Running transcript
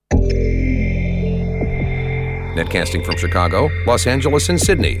Netcasting from Chicago, Los Angeles, and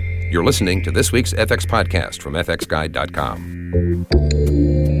Sydney. You're listening to this week's FX Podcast from fxguide.com.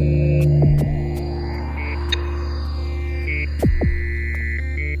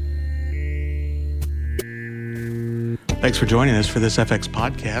 Thanks for joining us for this FX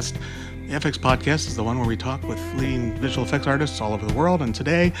Podcast. The FX Podcast is the one where we talk with leading visual effects artists all over the world, and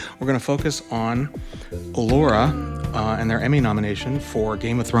today we're going to focus on Allura and their Emmy nomination for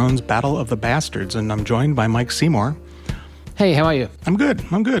Game of Thrones Battle of the Bastards, and I'm joined by Mike Seymour. Hey, how are you? I'm good.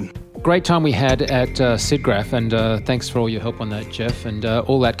 Great time we had at SIGGRAPH, and thanks for all your help on that, Jeff, and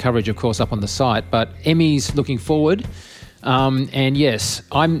all that coverage, of course, up on the site. But Emmys looking forward. And yes,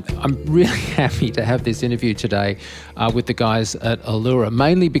 I'm really happy to have this interview today with the guys at Allura,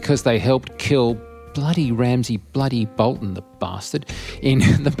 mainly because they helped kill bloody Ramsay bloody Bolton, the bastard, in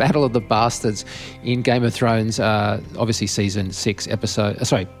the Battle of the Bastards in Game of Thrones, obviously season 6,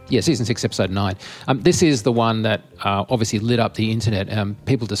 episode 9. This is the one that obviously lit up the internet.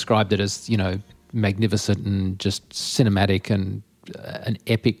 People described it as, magnificent and just cinematic and an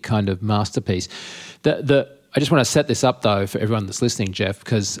epic kind of masterpiece. I just want to set this up, though, for everyone that's listening, Jeff,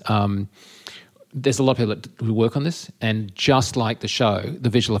 because there's a lot of people who work on this, and just like the show, the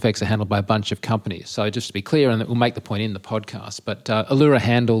visual effects are handled by a bunch of companies. So just to be clear, and we'll make the point in the podcast, but Allura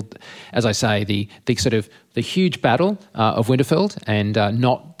handled, as I say, the sort of the huge battle of Winterfell, and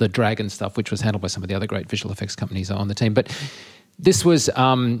not the dragon stuff, which was handled by some of the other great visual effects companies on the team. But this was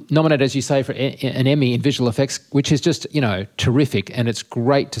nominated, as you say, for an Emmy in visual effects, which is just, terrific. And it's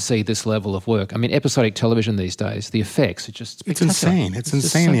great to see this level of work. I mean, episodic television these days, the effects are just spectacular. It's insane. It's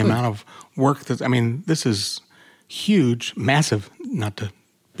insane so the amount of work this is huge, massive, not to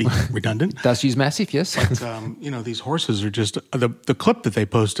be redundant. It does use massive, yes. But, these horses are just, the clip that they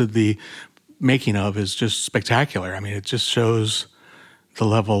posted, the making of, is just spectacular. I mean, it just shows the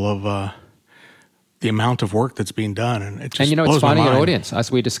level of... the amount of work that's being done, and it just it's finding an audience,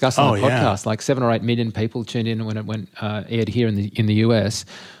 as we discussed on the podcast. Yeah. Like 7 or 8 million people tuned in when it went aired here in the US.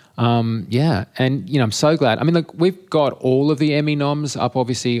 And I'm so glad. I mean, look, we've got all of the Emmy noms up,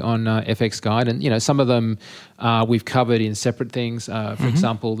 obviously, on FX Guide, and some of them we've covered in separate things. For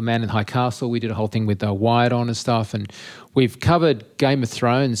example, The Man in the High Castle, we did a whole thing with Wired on and stuff, and we've covered Game of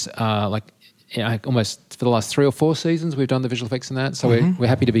Thrones almost for the last 3 or 4 seasons. We've done the visual effects in that, so we're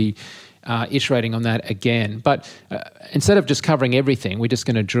happy to be iterating on that again. But instead of just covering everything, we're just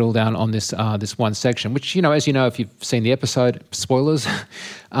going to drill down on this one section, which, as you know, if you've seen the episode, spoilers,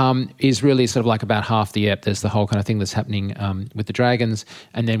 is really sort of like about half the ep. There's the whole kind of thing that's happening with the dragons,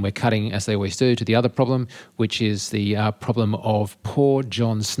 and then we're cutting, as they always do, to the other problem, which is the problem of poor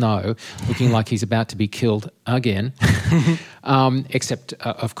Jon Snow looking like he's about to be killed again. Except,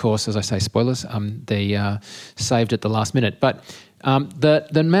 of course, as I say, spoilers, they saved at the last minute. But the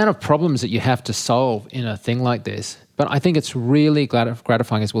amount of problems that you have to solve in a thing like this, but I think it's really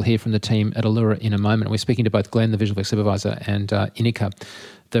gratifying, as we'll hear from the team at Allura in a moment. We're speaking to both Glenn, the visual effects supervisor, and Inika,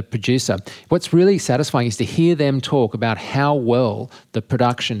 the producer. What's really satisfying is to hear them talk about how well the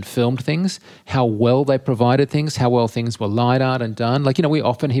production filmed things, how well they provided things, how well things were light art and done. Like, we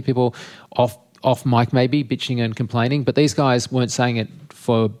often hear people off mic maybe bitching and complaining, but these guys weren't saying it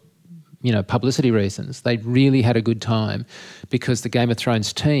for publicity reasons. They really had a good time because the Game of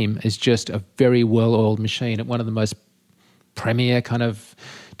Thrones team is just a very well-oiled machine at one of the most premier kind of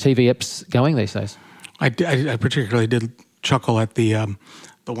TV eps going these days. I particularly did chuckle at the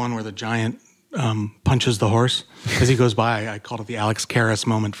one where the giant punches the horse as he goes by. I called it the Alex Karras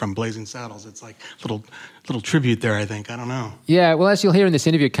moment from Blazing Saddles. It's like little tribute there, I think. I don't know. Yeah, well, as you'll hear in this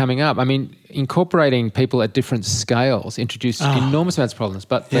interview coming up, I mean, incorporating people at different scales introduced enormous amounts of problems,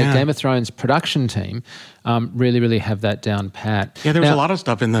 but the Game of Thrones production team really, really have that down pat. Yeah, there was a lot of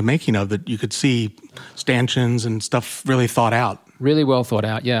stuff in the making of that you could see stanchions and stuff really thought out. Really well thought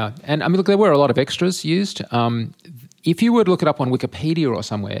out, yeah. And I mean, look, there were a lot of extras used. If you were to look it up on Wikipedia or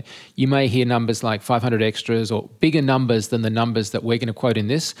somewhere, you may hear numbers like 500 extras or bigger numbers than the numbers that we're going to quote in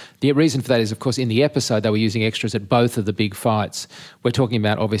this. The reason for that is, of course, in the episode they were using extras at both of the big fights. We're talking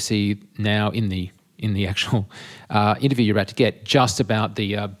about, obviously, now in the actual interview you're about to get, just about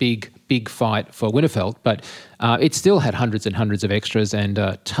the big fight for Winterfell, but it still had hundreds and hundreds of extras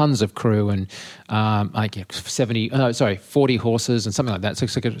and tons of crew and 40 horses and something like that. So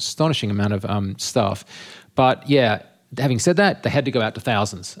it's like an astonishing amount of stuff. But yeah, having said that, they had to go out to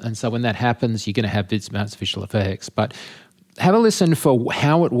thousands. And so when that happens, you're going to have big amounts of visual effects. But have a listen for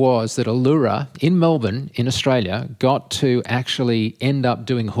how it was that Allura in Melbourne, in Australia, got to actually end up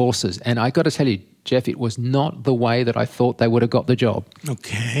doing horses. And I got to tell you, Jeff, it was not the way that I thought they would have got the job.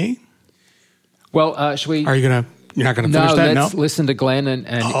 Okay. Well, should we... Are you going to you're not going to finish that? Let's listen to Glenn and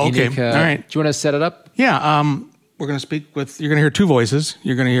okay. Inika. All right. Do you want to set it up? Yeah. We're going to speak with, you're going to hear two voices.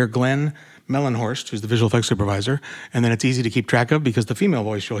 You're going to hear Glenn Mellenhorst, who's the visual effects supervisor, and then it's easy to keep track of because the female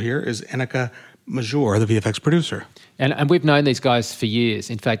voice you'll hear is Inika Major, the VFX producer. And we've known these guys for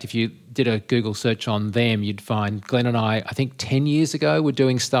years. In fact, if you did a Google search on them, you'd find Glenn and I think 10 years ago, were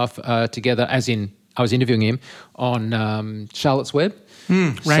doing stuff together, as in I was interviewing him on Charlotte's Web.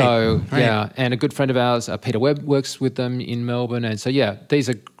 Right. So, right. yeah, and a good friend of ours, Peter Webb, works with them in Melbourne. And so, yeah, these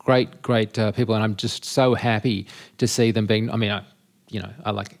are great people, and I'm just so happy to see them being, I'm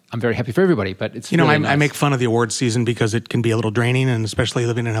very happy for everybody, but it's really nice. I make fun of the awards season because it can be a little draining, and especially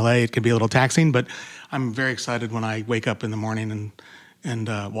living in LA, it can be a little taxing, but I'm very excited when I wake up in the morning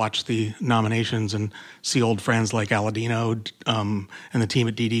and watch the nominations and see old friends like Aladino and the team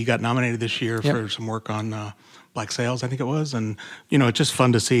at DD got nominated this year for some work on Black Sails, I think it was. And, it's just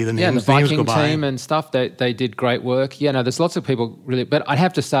fun to see the names, and the Viking go by. team and stuff, they did great work. Yeah, no, there's lots of people really, but I'd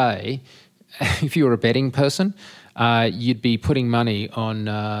have to say, if you were a betting person, you'd be putting money on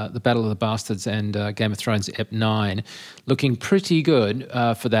the Battle of the Bastards and Game of Thrones Ep 9 looking pretty good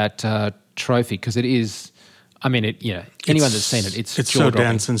for that trophy, because it is, anyone that's seen it, it's so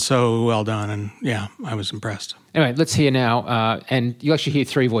dense and so well done, and yeah, I was impressed. Anyway, let's hear now, and you actually hear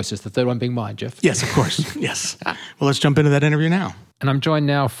three voices, the third one being mine, Jeff. Yes, of course, yes. Well, let's jump into that interview now. And I'm joined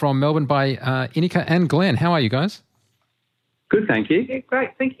now from Melbourne by Inika and Glenn. How are you guys? Good, thank you. Yeah,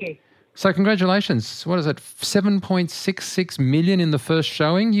 great, thank you. So congratulations. What is it, 7.66 million in the first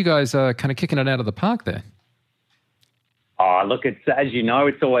showing? You guys are kind of kicking it out of the park there. Oh, look, it's, as you know,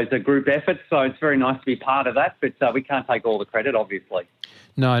 it's always a group effort, so it's very nice to be part of that, but we can't take all the credit, obviously.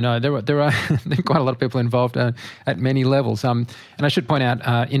 No, there are quite a lot of people involved at many levels. And I should point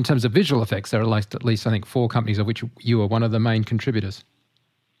out, in terms of visual effects, there are at least, I think, 4 companies of which you are one of the main contributors.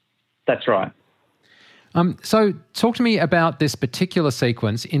 That's right. So talk to me about this particular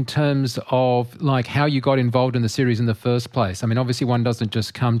sequence in terms of like how you got involved in the series in the first place. I mean, obviously one doesn't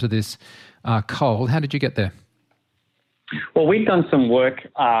just come to this cold. How did you get there? Well, we've done some work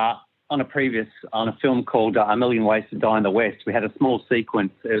on a film called A Million Ways to Die in the West. We had a small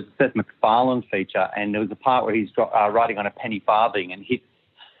sequence. It was a Seth MacFarlane feature, and there was a part where he's riding on a penny farthing and hits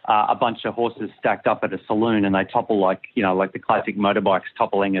a bunch of horses stacked up at a saloon, and they topple like the classic motorbikes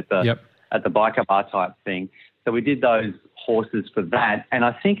toppling at the biker bar type thing. So we did those horses for that, and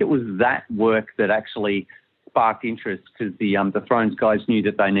I think it was that work that actually sparked interest, because the Thrones guys knew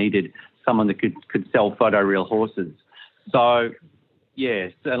that they needed someone that could sell photoreal horses. So,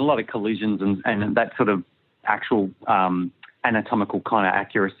 yes, a lot of collisions and that sort of actual anatomical kind of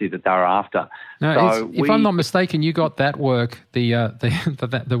accuracy that they were after. Now, so if I'm not mistaken, you got that work,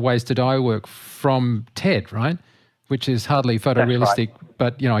 the Ways to Die work, from Ted, right? Which is hardly photorealistic, right.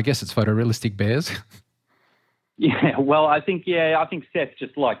 But I guess it's photorealistic bears. Yeah, well, I think Seth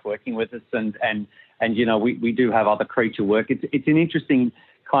just liked working with us, and we do have other creature work. It's an interesting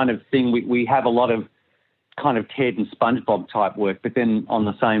kind of thing. We have a lot of kind of Ted and SpongeBob type work, but then on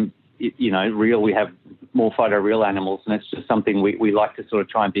the same, reel, we have more photoreal animals, and it's just something we like to sort of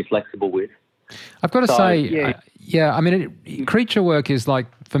try and be flexible with. I've got to say, creature work is like,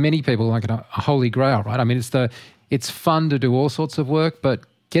 for many people, like a holy grail, right? I mean, it's fun to do all sorts of work, but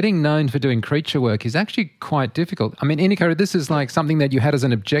getting known for doing creature work is actually quite difficult. I mean, Inika, this is like something that you had as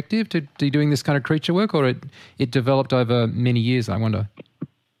an objective to doing this kind of creature work, or it developed over many years, I wonder?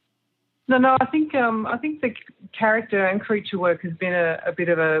 No, I think the character and creature work has been a bit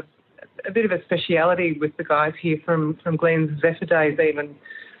of a speciality with the guys here from Glenn's Zephyr days even,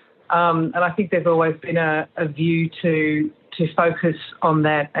 and I think there's always been a view to focus on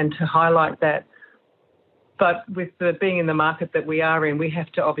that and to highlight that. But with being in the market that we are in, we have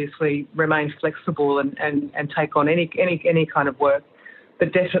to obviously remain flexible and take on any kind of work.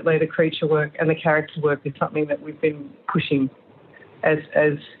 But definitely the creature work and the character work is something that we've been pushing as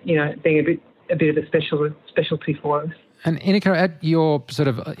being a bit of a specialty for us. And Inika, at your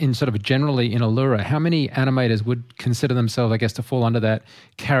generally in Allura, how many animators would consider themselves, I guess, to fall under that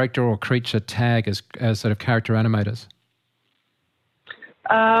character or creature tag as sort of character animators?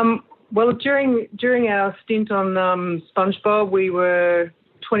 Well, during our stint on SpongeBob, we were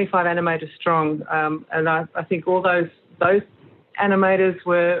 25 animators strong, and I think all those animators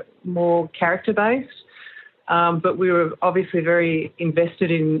were more character based. But we were obviously very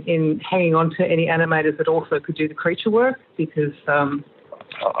invested in hanging on to any animators that also could do the creature work, because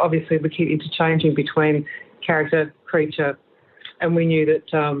obviously we keep interchanging between character, creature, and we knew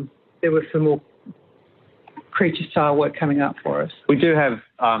that there were some more creature style work coming up for us. We do have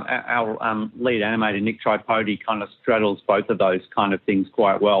our lead animator, Nick Tripodi, kind of straddles both of those kind of things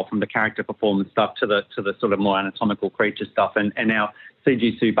quite well, from the character performance stuff to the sort of more anatomical creature stuff. And our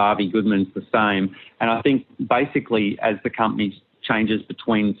CG Sue Barbie Goodman's the same. And I think basically as the company changes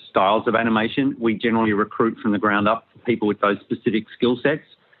between styles of animation, we generally recruit from the ground up people with those specific skill sets.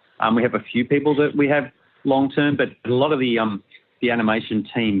 We have a few people that we have long term, but a lot of the animation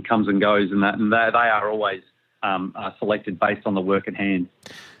team comes and goes, and they are always selected based on the work at hand.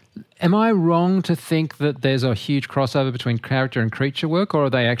 Am I wrong to think that there's a huge crossover between character and creature work, or are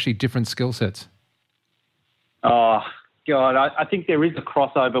they actually different skill sets? Oh God, I think there is a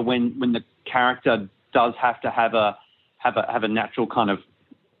crossover when the character does have to have a natural kind of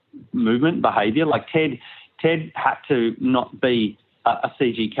movement behaviour. Like Ted had to not be a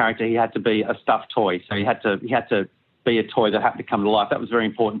CG character; he had to be a stuffed toy. So he had to be a toy that had to come to life. That was very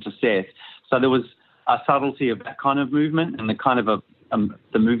important to Seth. So there was a subtlety of that kind of movement and the kind of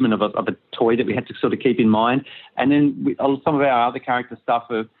the movement of a toy that we had to sort of keep in mind. And then some of our other character stuff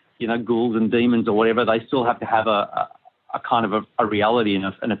of, ghouls and demons or whatever, they still have to have a kind of a reality and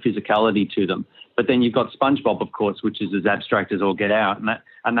a physicality to them. But then you've got SpongeBob, of course, which is as abstract as all get out,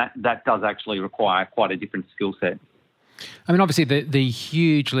 and that does actually require quite a different skill set. I mean, obviously, the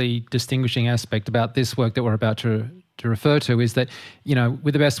hugely distinguishing aspect about this work that we're about to refer to is that,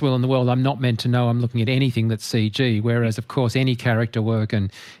 with the best will in the world, I'm not meant to know I'm looking at anything that's CG, whereas, of course, any character work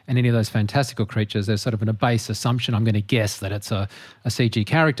and any of those fantastical creatures, there's sort of a base assumption. I'm going to guess that it's a CG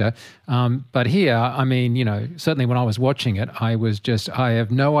character. But here, I mean, certainly when I was watching it, I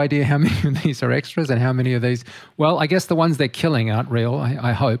have no idea how many of these are extras and how many of these, well, I guess the ones they're killing aren't real,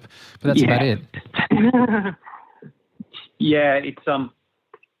 I hope, but that's about it. Yeah,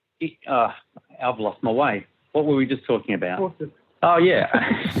 I've lost my way. What were we just talking about? Horses. Oh, yeah.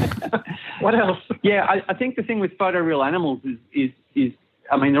 What else? Yeah, I think the thing with photoreal animals is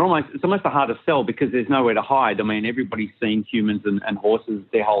I mean, it's almost a harder sell because there's nowhere to hide. I mean, everybody's seen humans and horses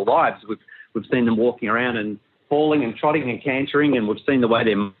their whole lives. We've seen them walking around and falling and trotting and cantering, and we've seen the way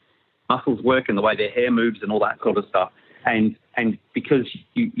their muscles work and the way their hair moves and all that sort of stuff. And because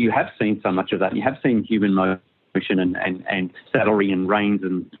you have seen so much of that, you have seen human motion and saddlery and reins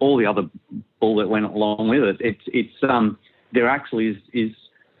and all the other bull that went along with it. It's there actually is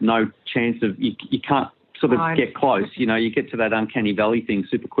no chance of you can't sort of get close. You get to that uncanny valley thing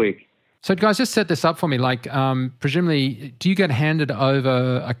super quick. So guys, just set this up for me. Like, presumably, do you get handed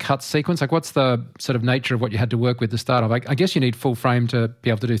over a cut sequence? Like, what's the sort of nature of what you had to work with to start off? I guess you need full frame to be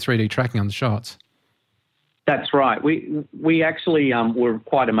able to do 3D tracking on the shots. That's right. We actually were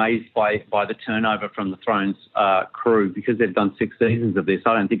quite amazed by the turnover from the Thrones crew because they've done 6 seasons of this.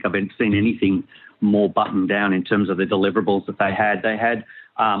 I don't think I've ever seen anything more buttoned down in terms of the deliverables that they had. They had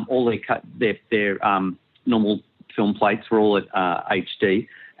all their normal film plates were all at HD,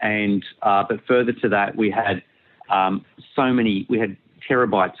 and but further to that, we had we had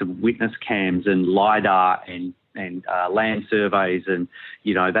terabytes of witness cams and LiDAR and land surveys and,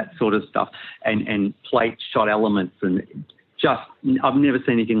 that sort of stuff and plate shot elements and just, I've never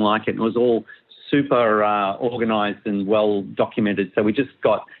seen anything like it. It was all super organised and well documented. So we just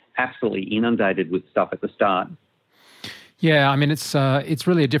got absolutely inundated with stuff at the start. Yeah, I mean, it's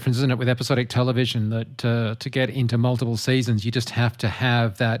really a difference, isn't it, with episodic television that to get into multiple seasons, you just have to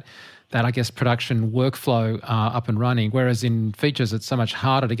have that I guess, production workflow up and running, whereas in features, it's so much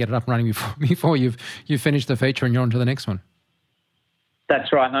harder to get it up and running before you've finished the feature and you're on to the next one.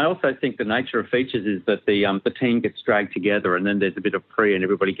 That's right. And I also think the nature of features is that the team gets dragged together and then there's a bit of pre and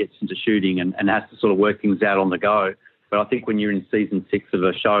everybody gets into shooting and has to sort of work things out on the go. But I think when you're in season 6 of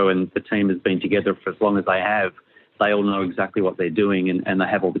a show and the team has been together for as long as they have, they all know exactly what they're doing and they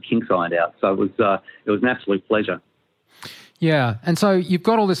have all the kinks ironed out. So it was an absolute pleasure. Yeah, and so you've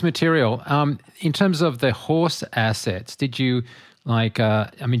got all this material. In terms of the horse assets, did you do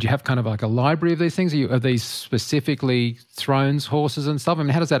you have kind of like a library of these things? Are these specifically Thrones horses and stuff? I mean,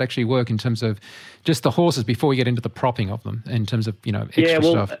 how does that actually work in terms of just the horses before we get into the propping of them, in terms of, extra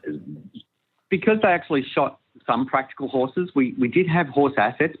stuff? Because they actually shot some practical horses, we did have horse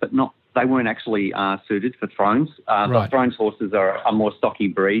assets, but they weren't actually suited for Thrones. Right. The Thrones horses are a more stocky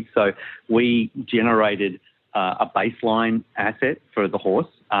breed, so we generated a baseline asset for the horse,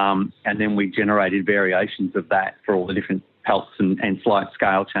 and then we generated variations of that for all the different pelts and slight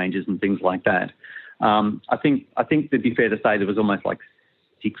scale changes and things like that. I think it'd be fair to say there was almost like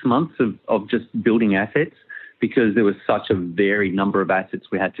 6 months of just building assets because there was such a varied number of assets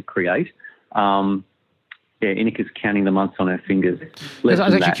we had to create. Inika's counting the months on her fingers. I was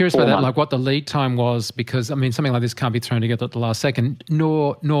actually curious about that, like what the lead time was, because, I mean, something like this can't be thrown together at the last second,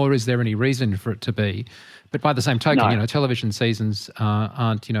 nor is there any reason for it to be. But by the same token, television seasons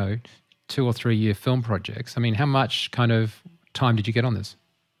aren't, 2 or 3 year film projects. I mean, how much kind of time did you get on this?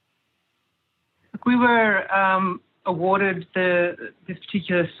 We were awarded this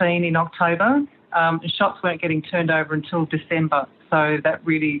particular scene in October. Shots weren't getting turned over until December, so that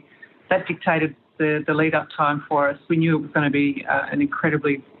dictated the lead up time for us. We knew it was going to be an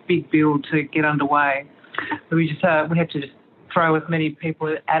incredibly big build to get underway. So we had to just throw as many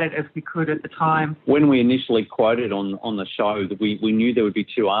people at it as we could at the time. When we initially quoted on the show, that we knew there would be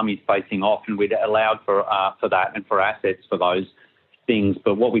 2 armies facing off, and we'd allowed for that and for assets for those things.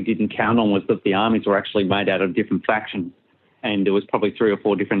 But what we didn't count on was that the armies were actually made out of different factions, and there was probably 3 or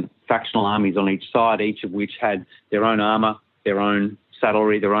 4 different factional armies on each side, each of which had their own armour, their own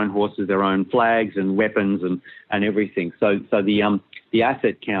saddlery, their own horses, their own flags and weapons and everything. So the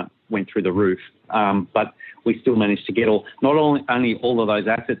asset count went through the roof. But we still managed to get not only all of those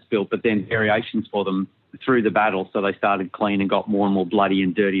assets built, but then variations for them through the battle. So they started clean and got more and more bloody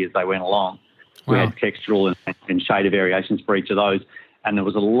and dirty as they went along. Wow. We had textural and shader variations for each of those. And there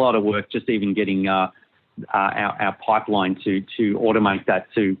was a lot of work just even getting our pipeline to automate that,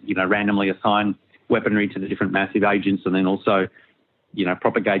 to randomly assign weaponry to the different massive agents, and then also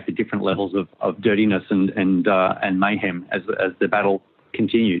propagate the different levels of dirtiness and mayhem as the battle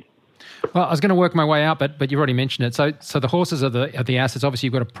continued. Well, I was going to work my way out, but you've already mentioned it. So the horses are the assets. Obviously,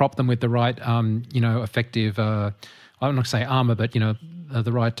 you've got to prop them with the right, effective. I'm not going to say armor, but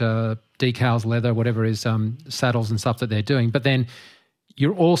the right decals, leather, whatever is saddles and stuff that they're doing. But then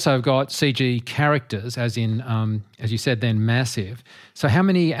you've also got CG characters, as in, as you said, then massive. So how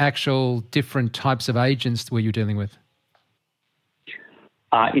many actual different types of agents were you dealing with?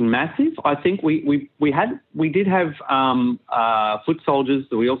 In Massive, I think we did have foot soldiers.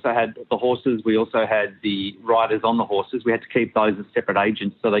 We also had the horses. We also had the riders on the horses. We had to keep those as separate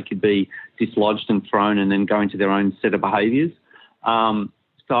agents so they could be dislodged and thrown and then go into their own set of behaviours.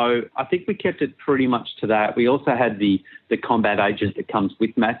 So I think we kept it pretty much to that. We also had the combat agent that comes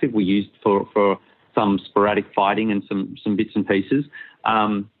with Massive. We used for some sporadic fighting and some bits and pieces.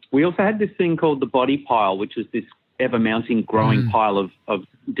 We also had this thing called the body pile, which was this ever-mounting, growing pile of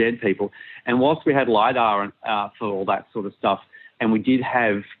dead people. And whilst we had LiDAR for all that sort of stuff, and we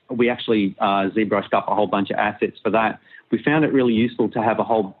actually ZBrushed up a whole bunch of assets for that, we found it really useful to have a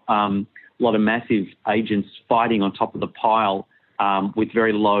whole lot of massive agents fighting on top of the pile with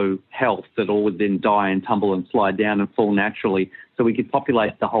very low health that all would then die and tumble and slide down and fall naturally. So we could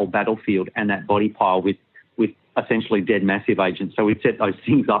populate the whole battlefield and that body pile with essentially dead massive agents. So we'd set those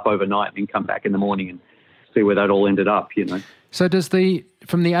things up overnight and then come back in the morning and see where that all ended up, So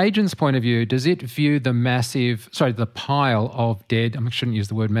from the agent's point of view, does it view the pile of dead, I shouldn't use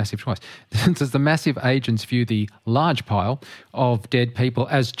the word massive twice, does the massive agents view the large pile of dead people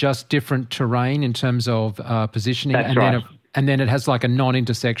as just different terrain in terms of positioning? That's right. And then it has like a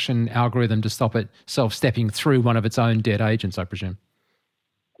non-intersection algorithm to stop itself stepping through one of its own dead agents, I presume?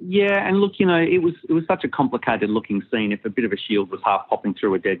 Yeah, and look, it was such a complicated looking scene. If a bit of a shield was half popping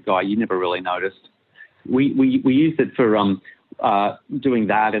through a dead guy, you never really noticed. We used it for doing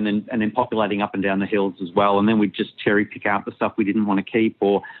that and then populating up and down the hills as well, and then we'd just cherry pick out the stuff we didn't want to keep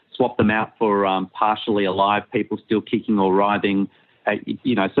or swap them out for partially alive people still kicking or writhing. So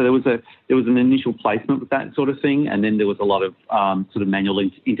there was an initial placement with that sort of thing, and then there was a lot of sort of manual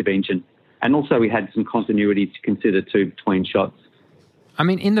intervention, and also we had some continuity to consider too between shots. I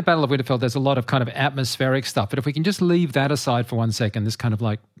mean, in the Battle of Winterfell, there's a lot of kind of atmospheric stuff, but if we can just leave that aside for 1 second, this kind of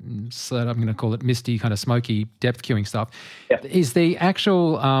like, so I'm going to call it misty, kind of smoky depth queuing stuff, Is the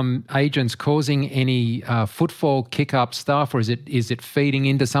actual agents causing any footfall kick-up stuff, or is it feeding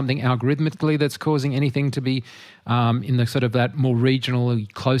into something algorithmically that's causing anything to be in the sort of that more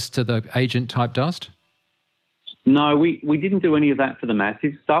regionally close to the agent type dust? No, we didn't do any of that for the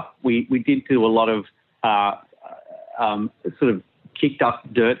massive stuff. We did do a lot of sort of kicked up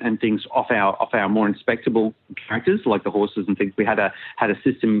dirt and things off our more inspectable characters, like the horses and things. We had a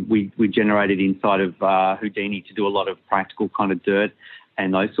system we generated inside of Houdini to do a lot of practical kind of dirt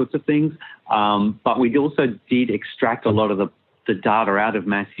and those sorts of things. But we also did extract a lot of the data out of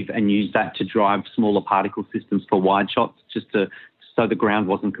Massive and use that to drive smaller particle systems for wide shots, so the ground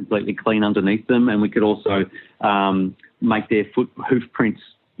wasn't completely clean underneath them, and we could also make their hoof prints,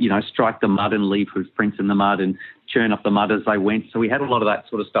 strike the mud and leave hoof prints in the mud and churn up the mud as they went. So we had a lot of that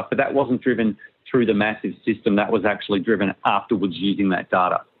sort of stuff, but that wasn't driven through the Massive system. That was actually driven afterwards using that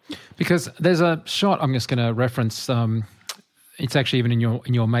data. Because there's a shot I'm just going to reference it's actually even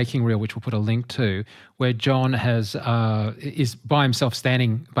in your making reel, which we'll put a link to, where John is by himself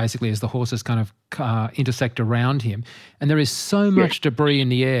standing basically as the horses kind of intersect around him. And there is so much debris in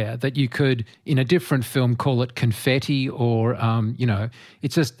the air that you could, in a different film, call it confetti or,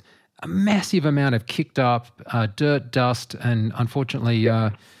 it's just a massive amount of kicked up dirt, dust, and unfortunately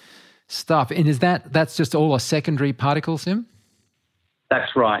stuff. And that's just all a secondary particle sim?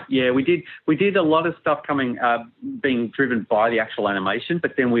 That's right. Yeah, we did a lot of stuff being driven by the actual animation,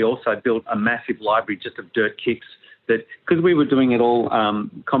 but then we also built a massive library just of dirt kicks that, because we were doing it all,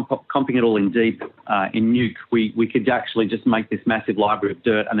 comping it all in deep in Nuke, we could actually just make this massive library of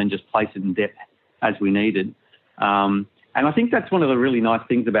dirt and then just place it in depth as we needed. And I think that's one of the really nice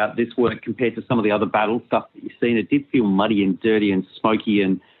things about this work compared to some of the other battle stuff that you've seen. It did feel muddy and dirty and smoky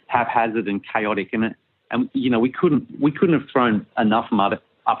and haphazard and chaotic, and we couldn't have thrown enough mud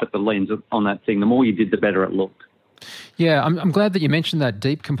up at the lens on that thing. The more you did, the better it looked. Yeah, I'm glad that you mentioned that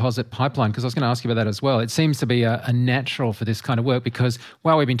deep composite pipeline, because I was going to ask you about that as well. It seems to be a natural for this kind of work, because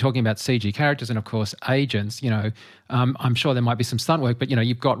while we've been talking about CG characters and, of course, agents, I'm sure there might be some stunt work, but,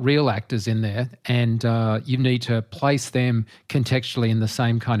 you've got real actors in there and you need to place them contextually in the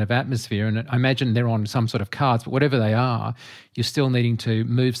same kind of atmosphere. And I imagine they're on some sort of cards, but whatever they are, you're still needing to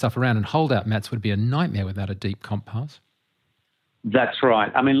move stuff around, and holdout mats would be a nightmare without a deep comp pass. That's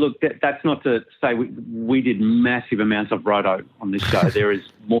right. I mean, look, that's not to say we did massive amounts of roto on this show. There is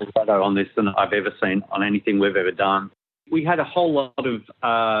more roto on this than I've ever seen on anything we've ever done. We had a whole lot of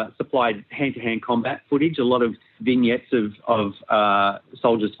supplied hand-to-hand combat footage, a lot of vignettes of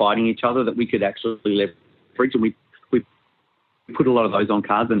soldiers fighting each other that we could actually leverage, and we put a lot of those on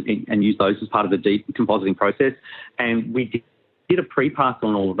cards and used those as part of the deep compositing process. And we did a pre-pass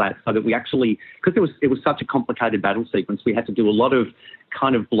on all of that so that we actually, because it was such a complicated battle sequence, we had to do a lot of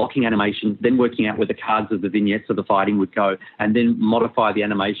kind of blocking animation, then working out where the cards of the vignettes of the fighting would go, and then modify the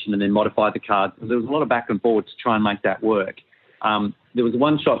animation and then modify the cards. There was a lot of back and forth to try and make that work. There was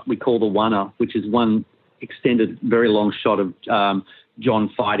one shot we call the one-er, which is one extended, very long shot of John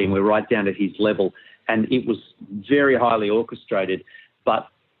fighting. We're right down at his level, and it was very highly orchestrated, but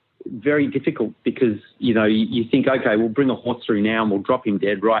very difficult because, you think, okay, we'll bring a horse through now and we'll drop him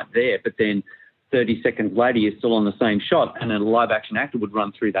dead right there. But then 30 seconds later, you're still on the same shot and then a live action actor would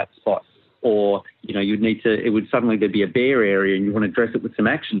run through that spot. Or, there'd be a bare area and you want to dress it with some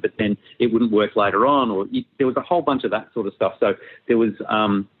action, but then it wouldn't work later on. There was a whole bunch of that sort of stuff. So there was,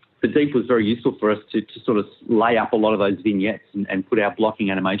 the deep was very useful for us to sort of lay up a lot of those vignettes and put our blocking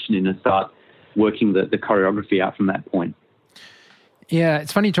animation in and start working the choreography out from that point. Yeah,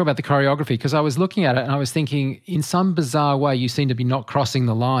 it's funny you talk about the choreography, because I was looking at it and I was thinking, in some bizarre way, you seem to be not crossing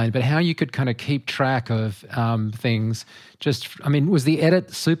the line, but how you could kind of keep track of things. Was the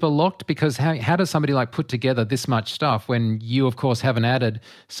edit super locked? Because how does somebody put together this much stuff when you, of course, haven't added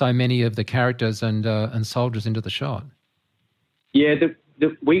so many of the characters and soldiers into the shot? Yeah,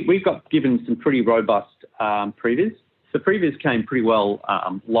 we got given some pretty robust previews. The previews came pretty well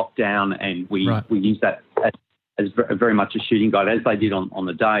locked down, and we used that as very much a shooting guide, as they did on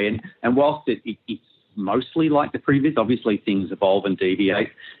the day. And whilst it's mostly like the previous, obviously things evolve and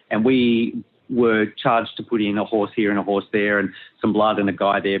deviate. And we were charged to put in a horse here and a horse there and some blood and a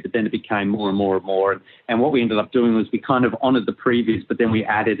guy there, but then it became more and more and more. And what we ended up doing was we kind of honoured the previous, but then we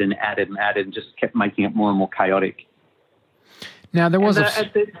added and added and added and just kept making it more and more chaotic. Now, there was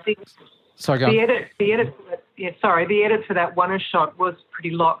Sorry, go on. The edit for that one shot was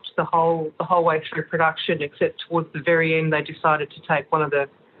pretty locked the whole way through production, except towards the very end they decided to take one of the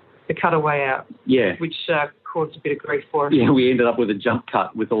cutaway out. Yeah. Which caused a bit of grief for us. Yeah, we ended up with a jump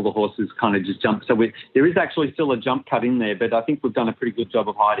cut with all the horses kind of just jumped. So there is actually still a jump cut in there, but I think we've done a pretty good job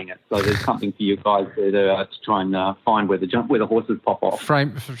of hiding it. So there's something for you guys there to try and find where the horses pop off.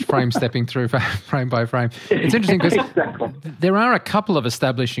 Frame stepping through frame by frame. It's interesting because there are a couple of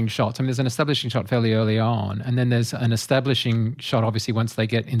establishing shots. I mean, there's an establishing shot fairly early on, and then there's an establishing shot obviously once they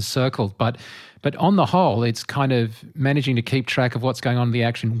get encircled. But on the whole, it's kind of managing to keep track of what's going on in the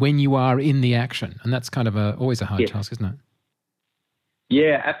action when you are in the action, and that's kind of always a hard task, isn't it?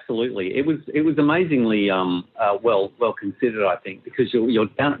 Yeah, absolutely. It was amazingly well considered, I think, because you're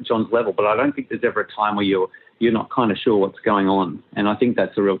down at John's level, but I don't think there's ever a time where you're not kind of sure what's going on, and I think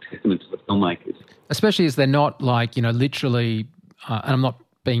that's a real testament to the filmmakers. Especially as they're not literally, and I'm not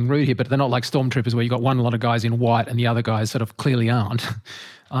being rude here, but they're not like stormtroopers where you've got one lot of guys in white and the other guys sort of clearly aren't.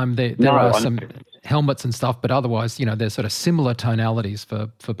 There are some helmets and stuff, but otherwise, there's sort of similar tonalities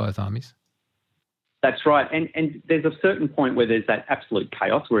for both armies. That's right. And there's a certain point where there's that absolute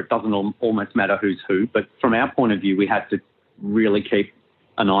chaos where it doesn't almost matter who's who. But from our point of view, we had to really keep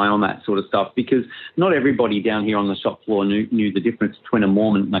an eye on that sort of stuff, because not everybody down here on the shop floor knew the difference between a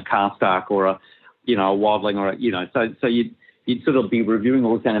Mormon and a Karstark or a wildling or so you'd sort of be reviewing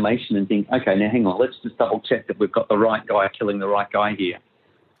all this animation and think, okay, now hang on, let's just double check that we've got the right guy killing the right guy here.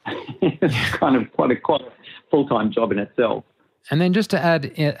 It's kind of quite a full-time job in itself. And then just to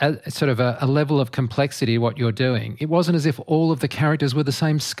add a level of complexity to what you're doing, it wasn't as if all of the characters were the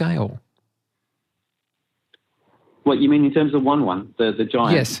same scale. What you mean in terms of one, the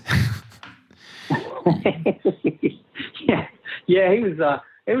giant? Yes. yeah.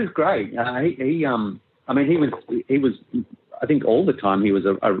 It was great. He was. I think all the time he was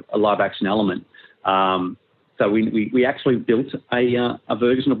a live action element. So we actually built a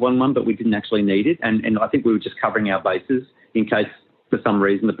version of 1-1, but we didn't actually need it, and I think we were just covering our bases in case for some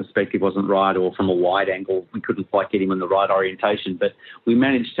reason the perspective wasn't right, or from a wide angle we couldn't quite get him in the right orientation. But we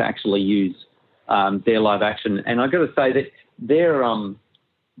managed to actually use their live action, and I've got to say that their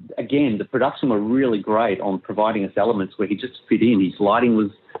again, the production were really great on providing us elements where he just fit in. His lighting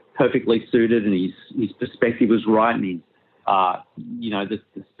was perfectly suited, and his perspective was right, and his the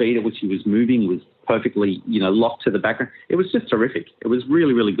speed at which he was moving was perfectly, locked to the background. It was just terrific. It was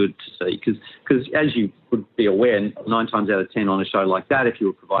really, really good to see because as you would be aware, 9 times out of 10 on a show like that, if you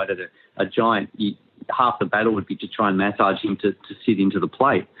were provided a giant, half the battle would be to try and massage him to sit into the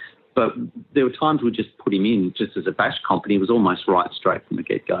plate. But there were times we just put him in just as a bash comp, and he was almost right straight from the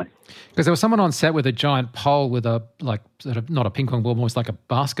get-go. Because there was someone on set with a giant pole with not a ping pong ball, almost like a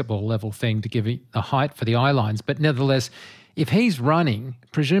basketball level thing to give it a height for the eye lines. But nevertheless, if he's running,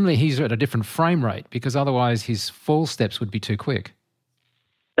 presumably he's at a different frame rate, because otherwise his fall steps would be too quick.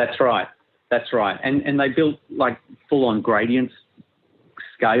 That's right. And they built like full-on gradients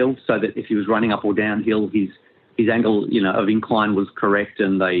scaled so that if he was running up or downhill, his angle, of incline was correct,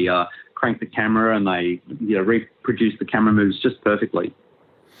 and they cranked the camera and they, reproduced the camera moves just perfectly.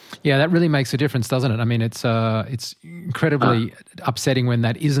 Yeah, that really makes a difference, doesn't it? I mean, it's incredibly upsetting when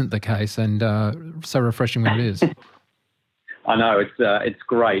that isn't the case, and so refreshing when it is. I know, it's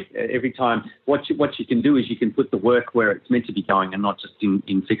great. Every time, what you can do is you can put the work where it's meant to be going, and not just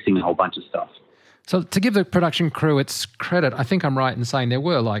in fixing a whole bunch of stuff. So to give the production crew its credit, I think I'm right in saying there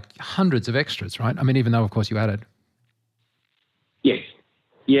were like hundreds of extras, right? I mean, even though, of course, you added. Yes.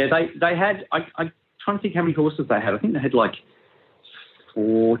 Yeah, they had, I'm trying to think how many horses they had. I think they had like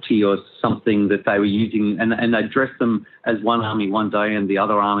 40 or something that they were using, and they dressed them as one army one day and the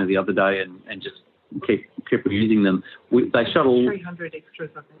other army the other day, and just kept using them. They shot all 300 extras,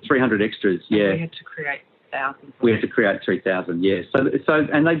 I think. 300 extras, yeah. And we had to create thousands. We had to create 3,000, yeah. So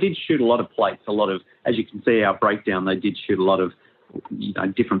and they did shoot a lot of plates, a lot of, as you can see our breakdown, they did shoot a lot of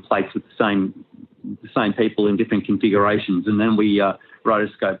different plates with the same people in different configurations, and then we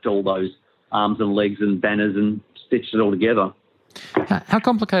rotoscoped all those arms and legs and banners and stitched it all together. How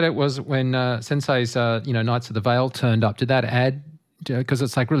complicated it was when Sensei's Knights of the Veil turned up? Did that add, because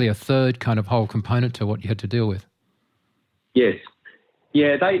it's like really a third kind of whole component to what you had to deal with? Yes,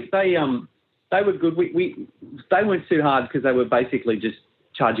 yeah, they were good. They weren't too hard because they were basically just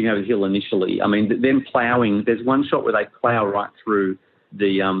charging over the hill initially. I mean, them ploughing. There's one shot where they plough right through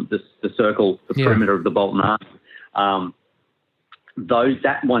the circle, the perimeter of the Bolton Army.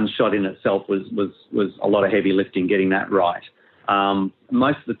 That one shot in itself was a lot of heavy lifting getting that right.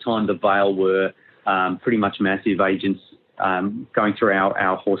 Most of the time, the Veil were pretty much massive agents going through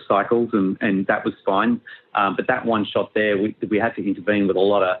our horse cycles, and that was fine. But that one shot there, we had to intervene with a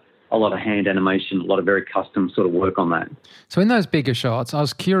lot of hand animation, a lot of very custom sort of work on that. So in those bigger shots, I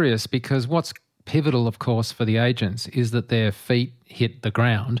was curious because what's pivotal, of course, for the agents is that their feet hit the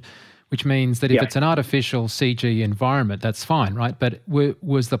ground, which means that if it's an artificial CG environment, that's fine, right? But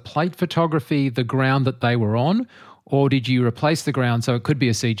was the plate photography the ground that they were on, or did you replace the ground so it could be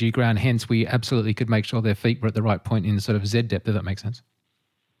a CG ground, hence we absolutely could make sure their feet were at the right point in sort of Z depth, if that makes sense?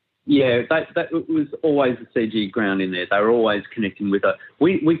 Yeah, that was always a CG ground in there. They were always connecting with it.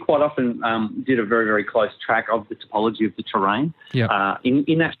 We quite often did a very, very close track of the topology of the terrain. Yeah.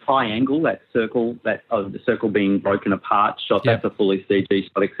 In that triangle, that circle, the circle being broken apart shot, that's a fully CG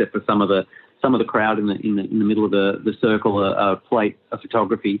shot, except for some of the crowd in the middle of the circle, a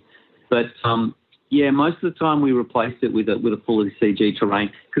photography. But most of the time we replaced it with a fully CG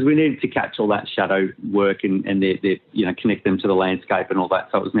terrain because we needed to catch all that shadow work and connect them to the landscape and all that,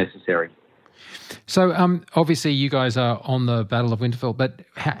 so it was necessary. So obviously you guys are on the Battle of Winterfell, but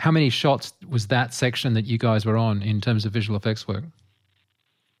how many shots was that section that you guys were on in terms of visual effects work?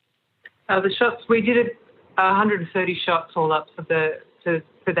 The shots, we did 130 shots all up for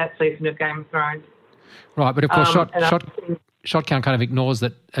that season of Game of Thrones. Right, but of course shot count kind of ignores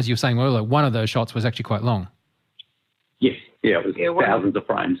that, as you were saying earlier, one of those shots was actually quite long. Yes, Yeah, it was thousands of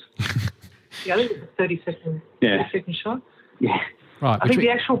frames. Yeah, I think it was a 30-second shot. Yeah. Right. I think the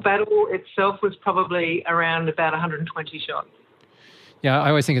actual battle itself was probably around about 120 shots. Yeah, I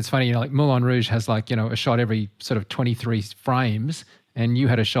always think it's funny, like Moulin Rouge has a shot every sort of 23 frames, and you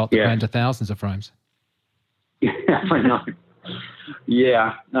had a shot that ran to thousands of frames. Yeah, I know.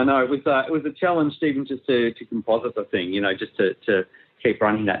 Yeah, I know. It was a challenge even just to composite the thing, just to keep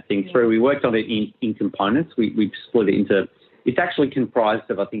running that thing through. We worked on it in components. We split it into, it's actually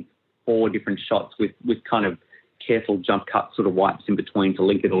comprised of, I think, 4 different shots with kind of careful jump cut sort of wipes in between to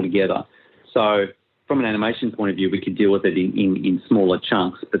link it all together. So from an animation point of view, we could deal with it in smaller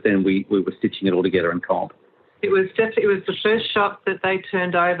chunks, but then we were stitching it all together in comp. It was the first shot that they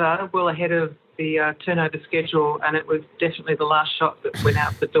turned over well ahead of the turnover schedule, and it was definitely the last shot that went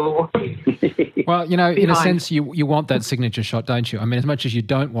out the door. Well, in a sense, you want that signature shot, don't you? I mean, as much as you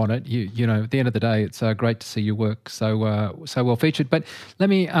don't want it, at the end of the day, it's great to see your work so well featured. But let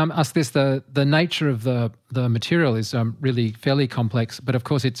me ask this: the nature of the material is really fairly complex, but of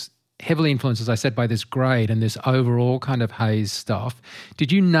course it's heavily influenced, as I said, by this grade and this overall kind of haze stuff.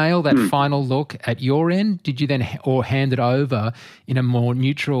 Did you nail that final look at your end? Did you then or hand it over in a more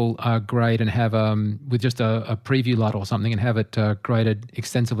neutral grade and have with just a preview light or something and have it graded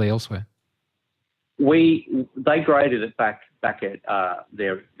extensively elsewhere? They graded it back at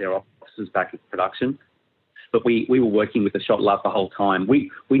their offices back at production, but we were working with the shot lab the whole time.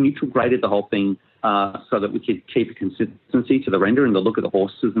 We neutral graded the whole thing so that we could keep a consistency to the render and the look of the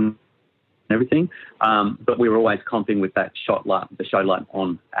horses and everything, but we were always comping with that the show light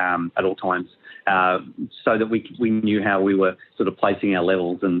on at all times, so that we knew how we were sort of placing our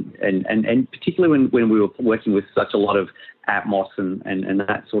levels, and particularly when we were working with such a lot of atmos and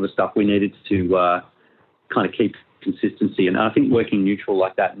that sort of stuff, we needed to kind of keep consistency. And I think working neutral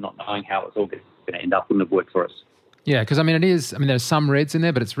like that and not knowing how it was all going to end up wouldn't have worked for us. Yeah, because there's some reds in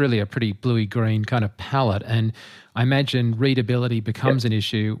there, but it's really a pretty bluey green kind of palette, and I imagine readability becomes an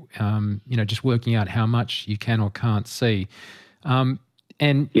issue. Just working out how much you can or can't see. And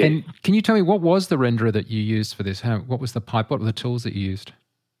can you tell me what was the renderer that you used for this? What was the pipe? What were the tools that you used?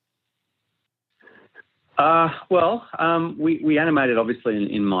 We animated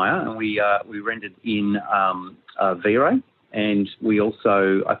obviously in Maya, and we rendered in V-Ray, and we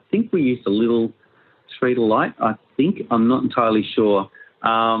also, I think we used a little Treater light. I'm not entirely sure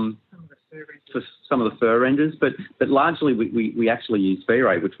for some of the fur renders, but largely we actually used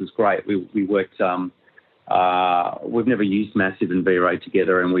V-Ray, which was great. We worked. We've never used Massive and V-Ray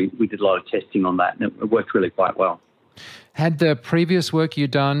together, and we did a lot of testing on that, and it worked really quite well. Had the previous work you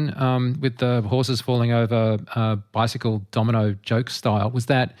done with the horses falling over bicycle domino joke style, was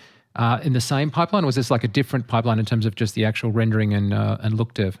that in the same pipeline, or was this like a different pipeline in terms of just the actual rendering and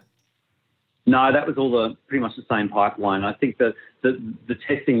look dev? No, that was all pretty much the same pipeline. I think the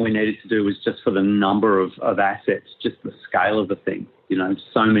testing we needed to do was just for the number of assets, just the scale of the thing.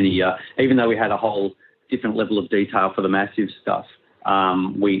 So many. Even though we had a whole different level of detail for the Massive stuff,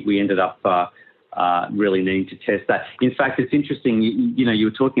 we ended up really needing to test that. In fact, it's interesting. You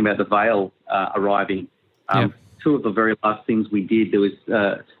were talking about the veil arriving. Two of the very last things we did, there was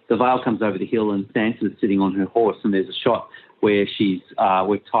the veil comes over the hill and Sansa's sitting on her horse, and there's a shot where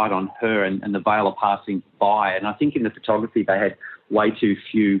we're tied on her and the veil are passing by. And I think in the photography they had way too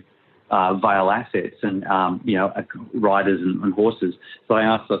few veil assets and, riders and horses. So I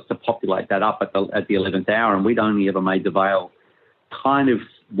asked us to populate that up at the 11th hour, and we'd only ever made the veil kind of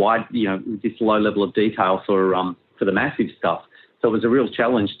wide, this low level of detail for the Massive stuff. So it was a real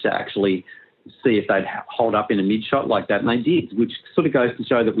challenge to actually see if they'd hold up in a mid shot like that. And they did, which sort of goes to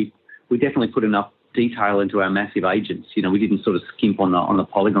show that we definitely put enough detail into our Massive agents. We didn't sort of skimp on the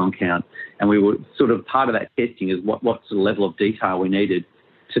polygon count, and we were sort of part of that testing is what sort of level of detail we needed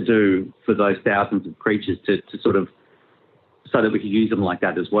to do for those thousands of creatures to sort of so that we could use them like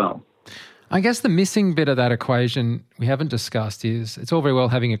that as well. I guess the missing bit of that equation we haven't discussed is it's all very well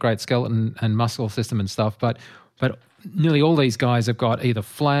having a great skeleton and muscle system and stuff, but nearly all these guys have got either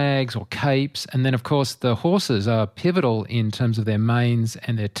flags or capes, and then of course the horses are pivotal in terms of their manes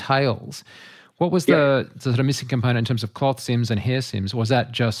and their tails. What was the sort of missing component in terms of cloth sims and hair sims? Was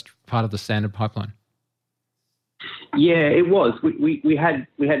that just part of the standard pipeline? Yeah, it was. We had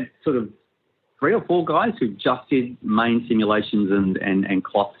sort of 3 or 4 guys who just did mane simulations and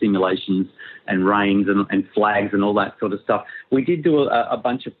cloth simulations and reins and flags and all that sort of stuff. We did do a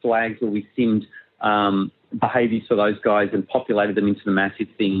bunch of flags where we simmed behaviours for those guys and populated them into the Massive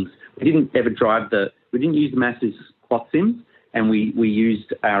things. We didn't ever we didn't use the Massive cloth sims, and we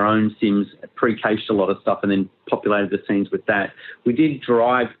used our own sims, pre-cached a lot of stuff and then populated the scenes with that. We did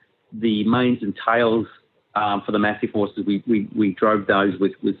drive the manes and tails For the massive horses, we drove those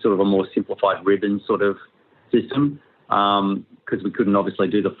with sort of a more simplified ribbon sort of system because we couldn't obviously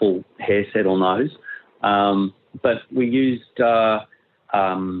do the full hair set on those. But we used a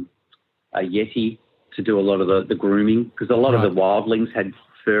Yeti to do a lot of the grooming because a lot of the wildlings had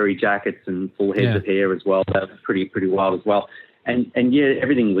furry jackets and full heads of hair as well. That was pretty wild as well. And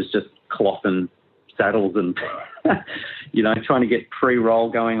everything was just cloth and saddles and, trying to get pre-roll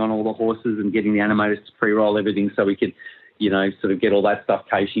going on all the horses and getting the animators to pre-roll everything so we could, sort of get all that stuff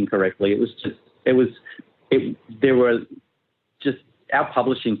caching correctly. There were just our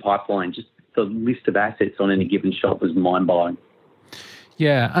publishing pipeline, just the list of assets on any given shot was mind-blowing.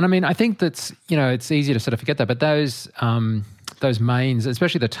 Yeah, and I mean, I think that's, it's easy to sort of forget that, but those manes,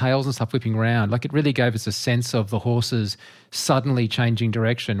 especially the tails and stuff whipping around, like it really gave us a sense of the horses suddenly changing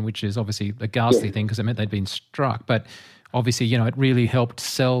direction, which is obviously a ghastly thing because it meant they'd been struck. But obviously, it really helped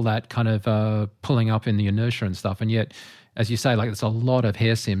sell that kind of pulling up in the inertia and stuff. And yet, as you say, like there's a lot of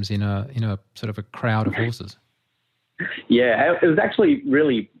hair sims in a sort of a crowd of horses. Yeah, it was actually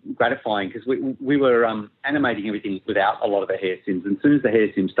really gratifying because we were animating everything without a lot of the hair sims. And as soon as the hair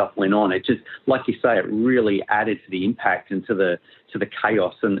sim stuff went on, it just, like you say, it really added to the impact and to the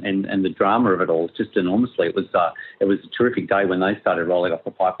chaos and the drama of it all just enormously. It was a terrific day when they started rolling off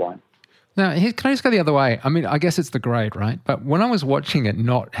the pipeline. Now, can I just go the other way? I mean, I guess it's the grade, right? But when I was watching it,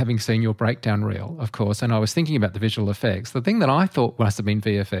 not having seen your breakdown reel, of course, and I was thinking about the visual effects, the thing that I thought must have been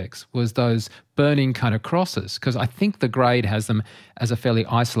VFX was those burning kind of crosses, because I think the grade has them as a fairly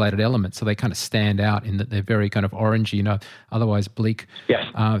isolated element, so they kind of stand out in that they're very kind of orangey, otherwise bleak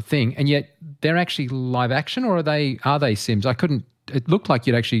thing. And yet they're actually live action, or are they sims? It looked like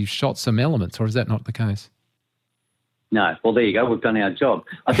you'd actually shot some elements, or is that not the case? No. Well, there you go. We've done our job.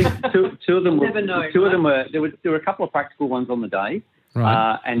 I think two of them were. There were a couple of practical ones on the day,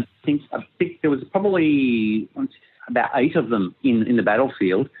 right? And I think there was probably about 8 of them in the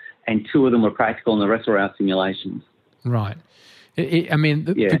battlefield, and 2 of them were practical, and the rest were our simulations. Right.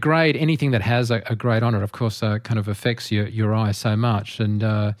 The grade, anything that has a grade on it, of course, kind of affects your eye so much, and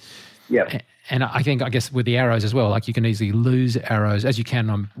And I guess with the arrows as well, like you can easily lose arrows as you can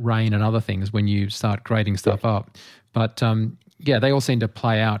on rain and other things when you start grading stuff up. But they all seem to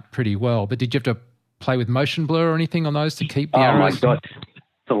play out pretty well. But did you have to play with motion blur or anything on those to keep the arrows? Oh my God,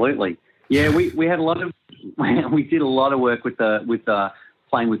 absolutely. Yeah, we had we did a lot of work with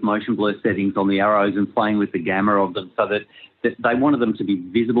playing with motion blur settings on the arrows and playing with the gamma of them so that they wanted them to be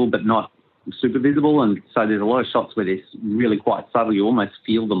visible but not super visible, and so there's a lot of shots where they're really quite subtle. You almost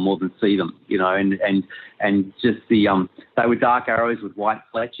feel them more than see them, and just they were dark arrows with white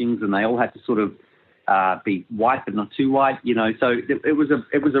fletchings, and they all had to sort of be white but not too white, So it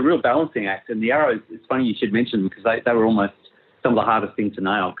was a real balancing act. And the arrows, it's funny you should mention them because they were almost some of the hardest things to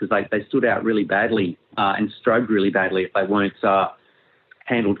nail because they stood out really badly and strobed really badly if they weren't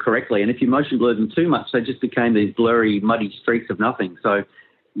handled correctly. And if you motion blurred them too much, they just became these blurry, muddy streaks of nothing. So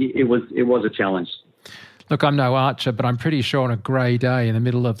it was a challenge. Look, I'm no archer, but I'm pretty sure on a grey day in the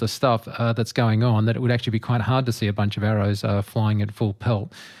middle of the stuff that's going on that it would actually be quite hard to see a bunch of arrows flying at full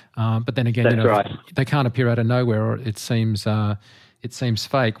pelt. But then again, right. They can't appear out of nowhere, or it seems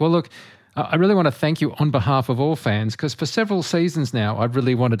fake. Well, look, I really want to thank you on behalf of all fans because for several seasons now, I've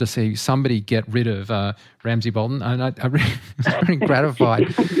really wanted to see somebody get rid of Ramsay Bolton, and I really was very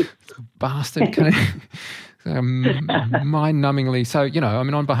gratified. Bastard, mind-numbingly. So,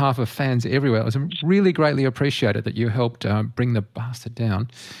 on behalf of fans everywhere, it was really greatly appreciated that you helped bring the bastard down.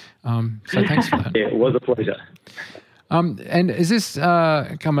 So thanks for that. Yeah, it was a pleasure. And is this,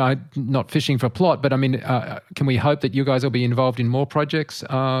 not fishing for plot, but can we hope that you guys will be involved in more projects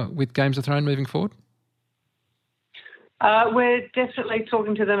with Games of Thrones moving forward? We're definitely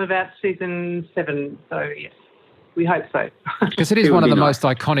talking to them about season 7, so yes. We hope so. Because it is one of the most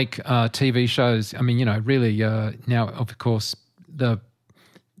iconic TV shows. Really now, of course, the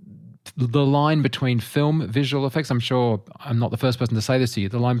line between film visual effects, I'm sure I'm not the first person to say this to you,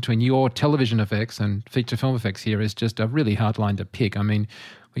 the line between your television effects and feature film effects here is just a really hard line to pick.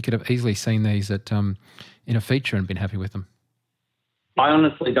 We could have easily seen these in a feature and been happy with them. I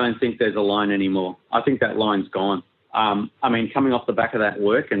honestly don't think there's a line anymore. I think that line's gone. Coming off the back of that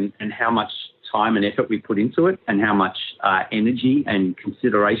work and how much time and effort we put into it and how much energy and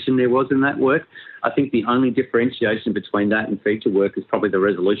consideration there was in that work, I think the only differentiation between that and feature work is probably the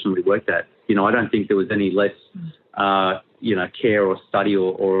resolution we worked at. I don't think there was any less, care or study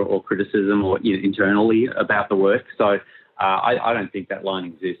or criticism or internally about the work. So I don't think that line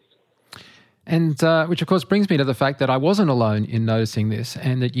exists. And which, of course, brings me to the fact that I wasn't alone in noticing this,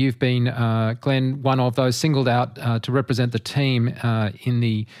 and that you've been, Glenn, one of those singled out to represent the team in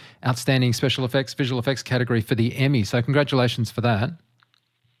the Outstanding Special Effects, Visual Effects category for the Emmy. So congratulations for that.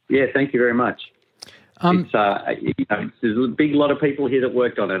 Yeah, thank you very much. There's a big lot of people here that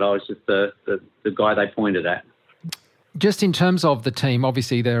worked on it. I was just the guy they pointed at. Just in terms of the team,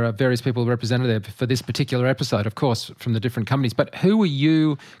 obviously there are various people represented there for this particular episode, of course, from the different companies. But who were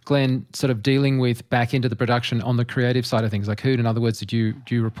you, Glenn, sort of dealing with back into the production on the creative side of things? Like who, in other words, did you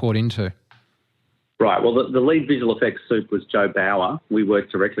report into? Right. Well, the lead visual effects soup was Joe Bauer. We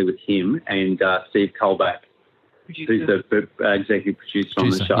worked directly with him and Steve Colback, who's the executive producer on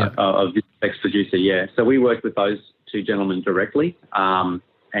the show, visual effects producer, yeah. So we worked with those two gentlemen directly, and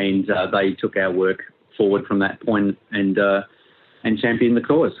they took our work forward from that point and championed the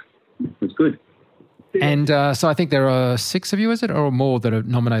cause. It was good. And so I think there are 6 of you, is it, or more that are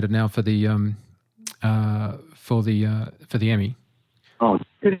nominated now for the Emmy? Oh,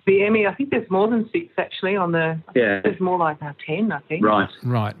 for the Emmy, I think there's more than 6 actually on the. Yeah. There's more like 10, I think. Right.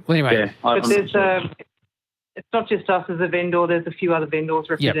 Well, anyway. Yeah. But there's it's not just us as a vendor. There's a few other vendors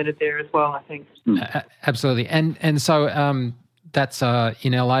represented there as well, I think. Absolutely. And so that's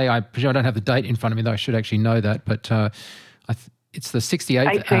in LA. I presume I don't have the date in front of me, though I should actually know that. But it's the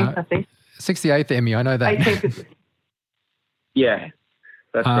 68th. 18th, I think. 68th Emmy. I know that. 18th. Yeah,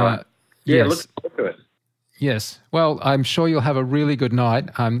 that's right. Yeah, look forward to it. Yes. Well, I'm sure you'll have a really good night.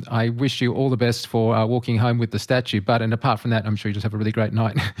 I wish you all the best for walking home with the statue. And apart from that, I'm sure you just have a really great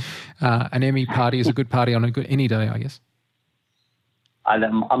night. An Emmy party is a good party on any day, I guess.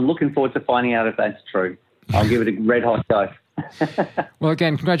 I'm looking forward to finding out if that's true. I'll give it a red hot go. Well,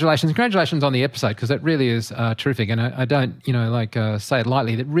 again, congratulations on the episode, because it really is terrific, and I don't say it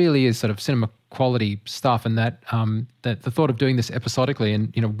lightly. It really is sort of cinema quality stuff, and that the thought of doing this episodically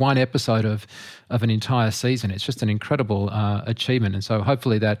and one episode of an entire season, it's just an incredible achievement, and so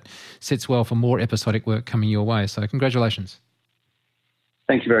hopefully that sits well for more episodic work coming your way. So congratulations.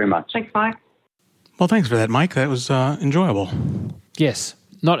 Thank you very much. Thanks, Mike. Well, thanks for that, Mike. That was enjoyable. Yes.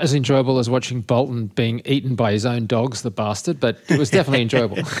 Not as enjoyable as watching Bolton being eaten by his own dogs, the bastard, but it was definitely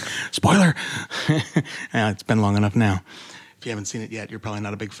enjoyable. Spoiler! It's been long enough now. If you haven't seen it yet, you're probably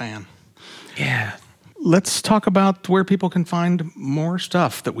not a big fan. Yeah. Let's talk about where people can find more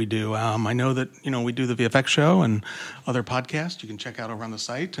stuff that we do. I know that, we do the VFX show and other podcasts you can check out over on the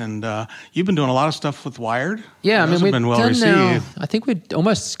site. And you've been doing a lot of stuff with Wired. Yeah, Those have been well received. Now, I think we're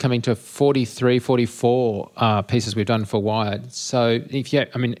almost coming to 43, 44 pieces we've done for Wired. So,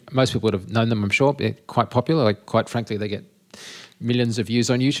 most people would have known them, I'm sure. They're quite popular. Quite frankly, they get millions of views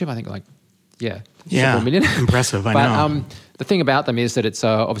on YouTube. I think several million. Impressive, I know. The thing about them is that it's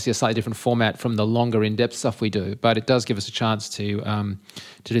obviously a slightly different format from the longer, in-depth stuff we do, but it does give us a chance to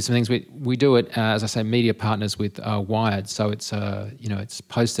do some things. We do it, as I say, media partners with Wired, so it's it's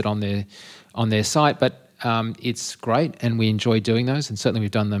posted on their site, but it's great, and we enjoy doing those, and certainly we've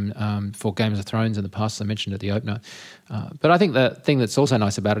done them for Game of Thrones in the past, as I mentioned at the opener. But I think the thing that's also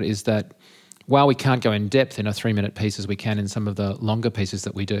nice about it is that while we can't go in depth in a 3-minute piece as we can in some of the longer pieces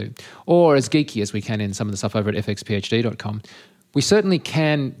that we do, or as geeky as we can in some of the stuff over at fxphd.com, we certainly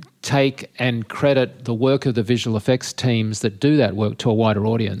can take and credit the work of the visual effects teams that do that work to a wider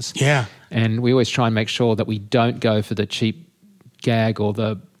audience. Yeah. And we always try and make sure that we don't go for the cheap gag or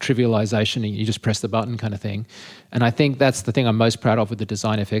the trivialization and you just press the button kind of thing. And I think that's the thing I'm most proud of with the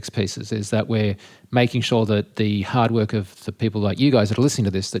Design FX pieces, is that we're making sure that the hard work of the people like you guys that are listening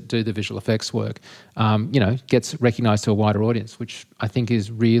to this, that do the visual effects work, gets recognized to a wider audience, which I think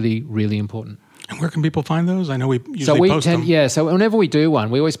is really, really important. And where can people find those? I know we usually post them. Yeah, so whenever we do one,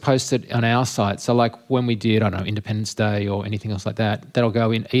 we always post it on our site. So like when we did, Independence Day or anything else like that, that'll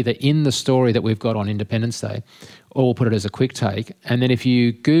go in either in the story that we've got on Independence Day, or we'll put it as a quick take. And then if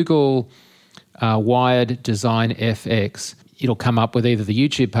you Google Wired Design FX, it'll come up with either the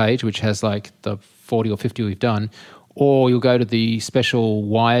YouTube page, which has like the 40 or 50 we've done, or you'll go to the special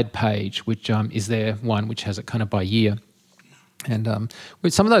Wired page, which is their one, which has it kind of by year. And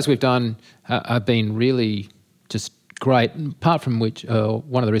with some of those we've done have been really just great, apart from which,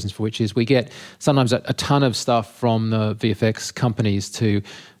 one of the reasons for which is we get sometimes a ton of stuff from the VFX companies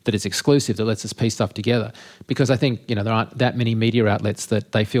that it's exclusive, that lets us piece stuff together. Because I think, there aren't that many media outlets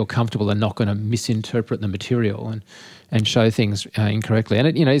that they feel comfortable and not going to misinterpret the material and show things incorrectly. And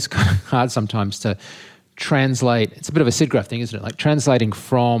it's kind of hard sometimes to translate. It's a bit of a Sid Graph thing, isn't it? Like translating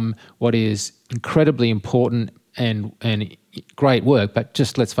from what is incredibly important and great work, but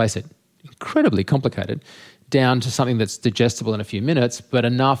just, let's face it, incredibly complicated, down to something that's digestible in a few minutes, but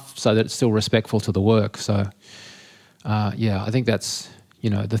enough so that it's still respectful to the work. So, I think that's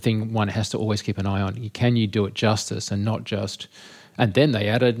the thing one has to always keep an eye on. Can you do it justice and not just... And then they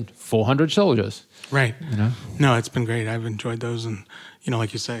added 400 soldiers. Right. No, it's been great. I've enjoyed those, and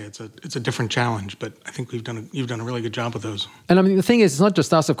like you say, it's a different challenge. But I think you've done a really good job with those. And I mean, the thing is, it's not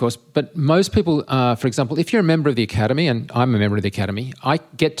just us, of course, but most people. For example, if you're a member of the Academy, and I'm a member of the Academy, I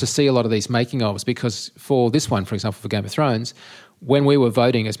get to see a lot of these making ofs because for this one, for example, for Game of Thrones, when we were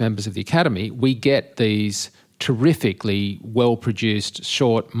voting as members of the Academy, we get these terrifically well-produced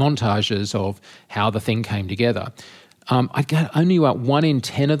short montages of how the thing came together. I get only about 1 in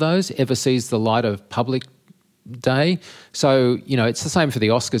 10 of those ever sees the light of public day. So, it's the same for the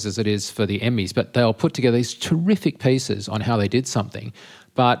Oscars as it is for the Emmys, but they'll put together these terrific pieces on how they did something.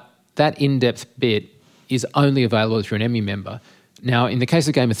 But that in-depth bit is only available if you're an Emmy member. Now, in the case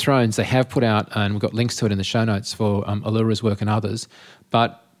of Game of Thrones, they have put out, and we've got links to it in the show notes for Allura's work and others,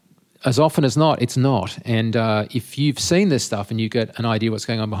 but as often as not, it's not. And if you've seen this stuff and you get an idea what's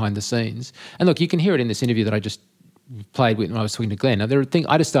going on behind the scenes, and look, you can hear it in this interview that I just played with when I was talking to Glenn. Now, there are things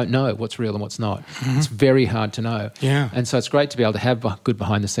I just don't know what's real and what's not. Mm-hmm. It's very hard to know. Yeah. And so it's great to be able to have good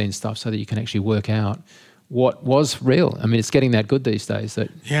behind-the-scenes stuff so that you can actually work out what was real. I mean, it's getting that good these days.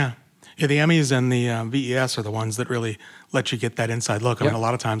 Yeah, the Emmys and the VES are the ones that really let you get that inside look. I mean, a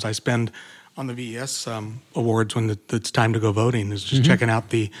lot of times I spend on the VES awards when it's time to go voting is just checking out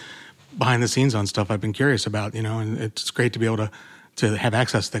the behind-the-scenes on stuff I've been curious about, and it's great to be able to have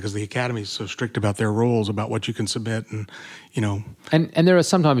access to that because the Academy is so strict about their rules about what you can submit and. And there are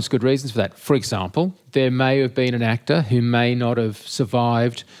sometimes good reasons for that. For example, there may have been an actor who may not have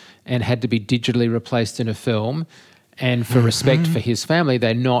survived and had to be digitally replaced in a film, and for respect for his family,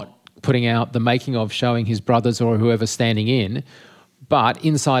 they're not putting out the making of showing his brothers or whoever standing in, but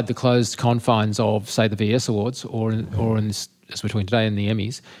inside the closed confines of, say, the VS Awards or in this, as we're talking today, in the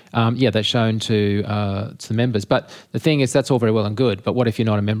Emmys, they're shown to the members. But the thing is, that's all very well and good, but what if you're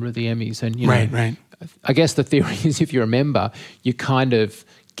not a member of the Emmys? And Right. I guess the theory is if you're a member, you kind of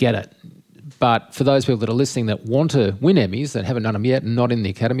get it. But for those people that are listening that want to win Emmys, that haven't done them yet and not in the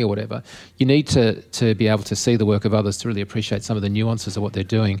Academy or whatever, you need to be able to see the work of others to really appreciate some of the nuances of what they're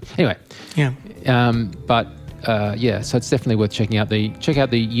doing. Anyway. Yeah. So it's definitely worth checking out. Check out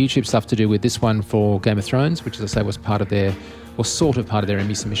the YouTube stuff to do with this one for Game of Thrones, which, as I say, was part of their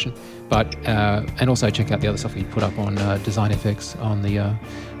Emmy submission. But and also check out the other stuff we put up on Design FX on the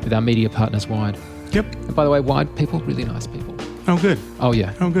with our media partners, Wide. Yep. And by the way, Wide people, really nice people. Oh, good. Oh,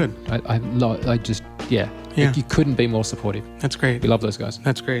 yeah. Oh, good. You couldn't be more supportive. That's great. We love those guys.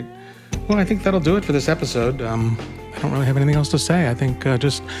 That's great. Well, I think that'll do it for this episode. I don't really have anything else to say. I think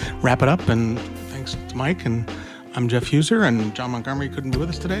just wrap it up, and thanks to Mike, and I'm Jeff Huser, and John Montgomery couldn't be with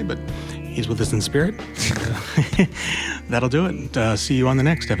us today, but he's with us in spirit. That'll do it. See you on the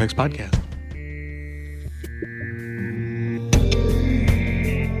next FX podcast.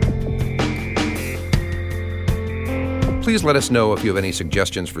 Please let us know if you have any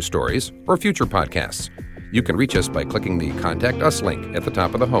suggestions for stories or future podcasts. You can reach us by clicking the Contact Us link at the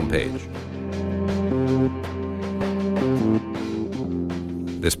top of the homepage.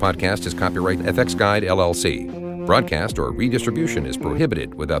 This podcast is copyright FX Guide, LLC. Broadcast or redistribution is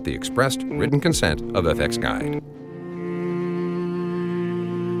prohibited without the expressed written consent of FX Guide.